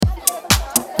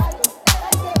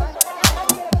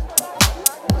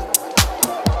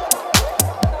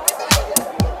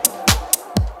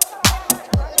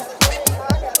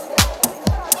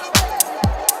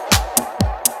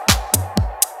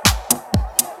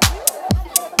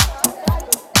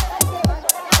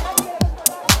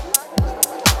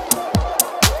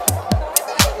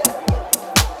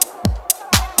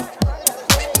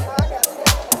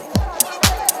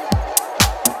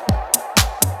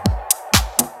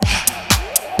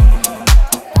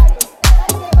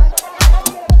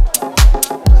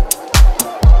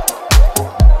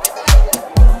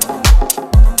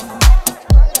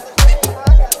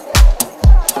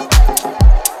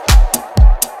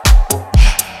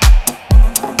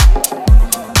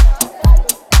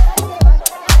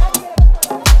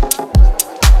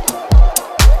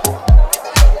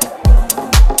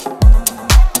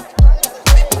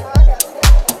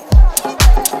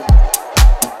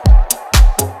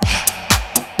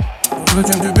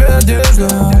Зачем тебе одежда?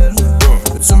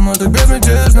 Ведь сама так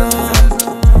безмятежна.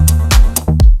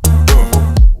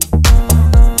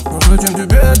 Зачем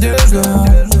тебе одежда?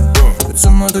 Ведь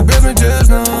сама так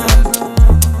безмятежна.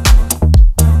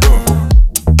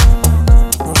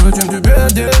 Зачем тебе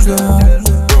одежда?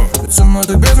 Ведь сама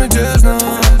так безмятежна.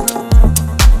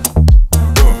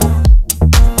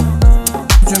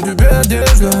 Зачем тебе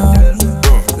одежда?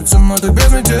 Ведь сама так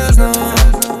безмятежна.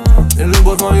 И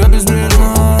любовь моя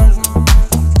безбрежна.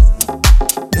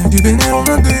 Я к тебе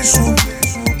неровно дышу,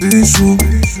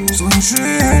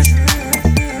 слышишь?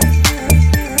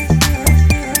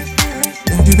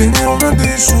 Я к тебе неровно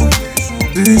дышу,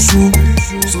 слышишь?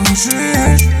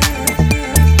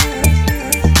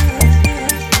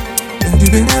 Я к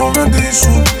тебе неровно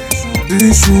дышу,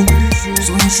 слышишь?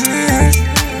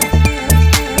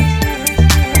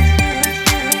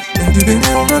 Я к тебе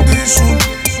неровно дышу,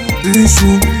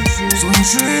 слышишь?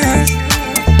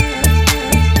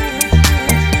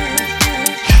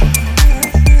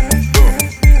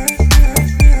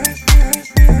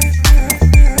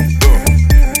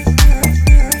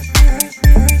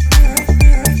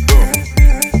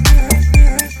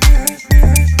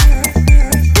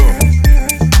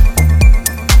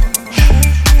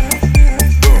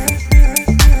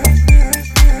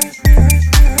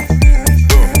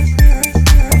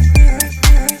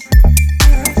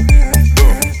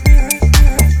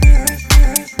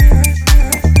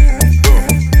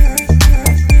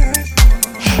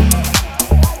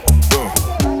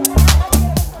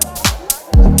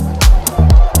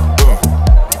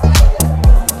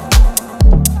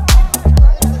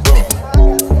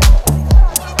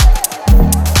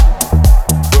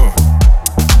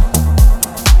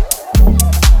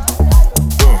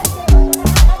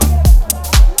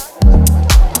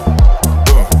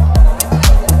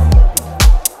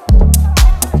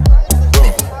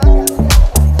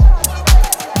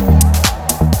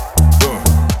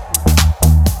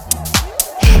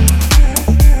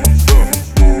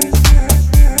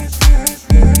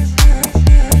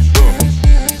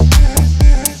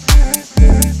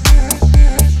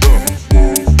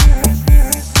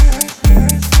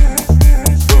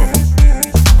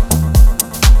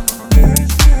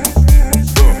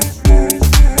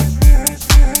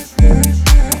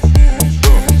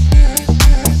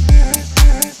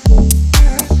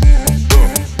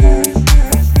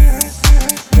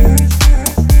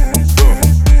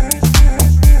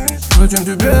 Зачем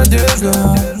тебе одежда?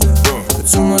 Ведь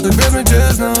сама так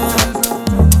безмятежна.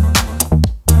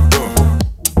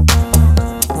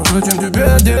 Зачем тебе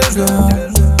одежда?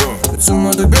 Ведь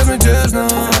сама так безмятежна.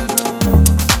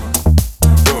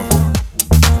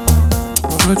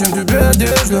 Зачем тебе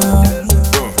одежда?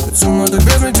 Ведь сама так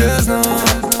безмятежна.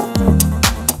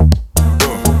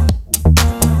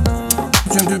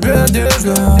 Зачем тебе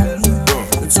одежда?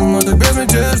 Ведь сама так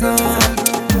безмятежна.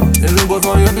 И любовь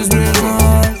моя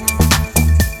безбрежна.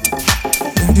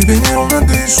 Я к тебе неровно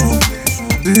дышу,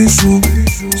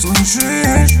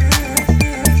 слышишь?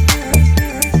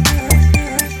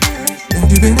 Я к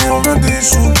тебе неровно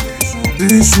дышу,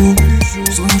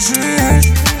 слышишь?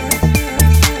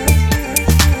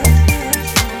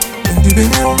 Я к тебе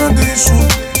неровно дышу,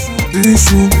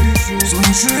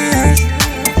 слышишь?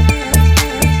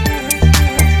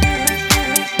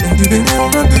 Я к тебе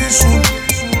неровно дышу,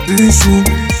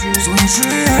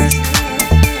 слышишь?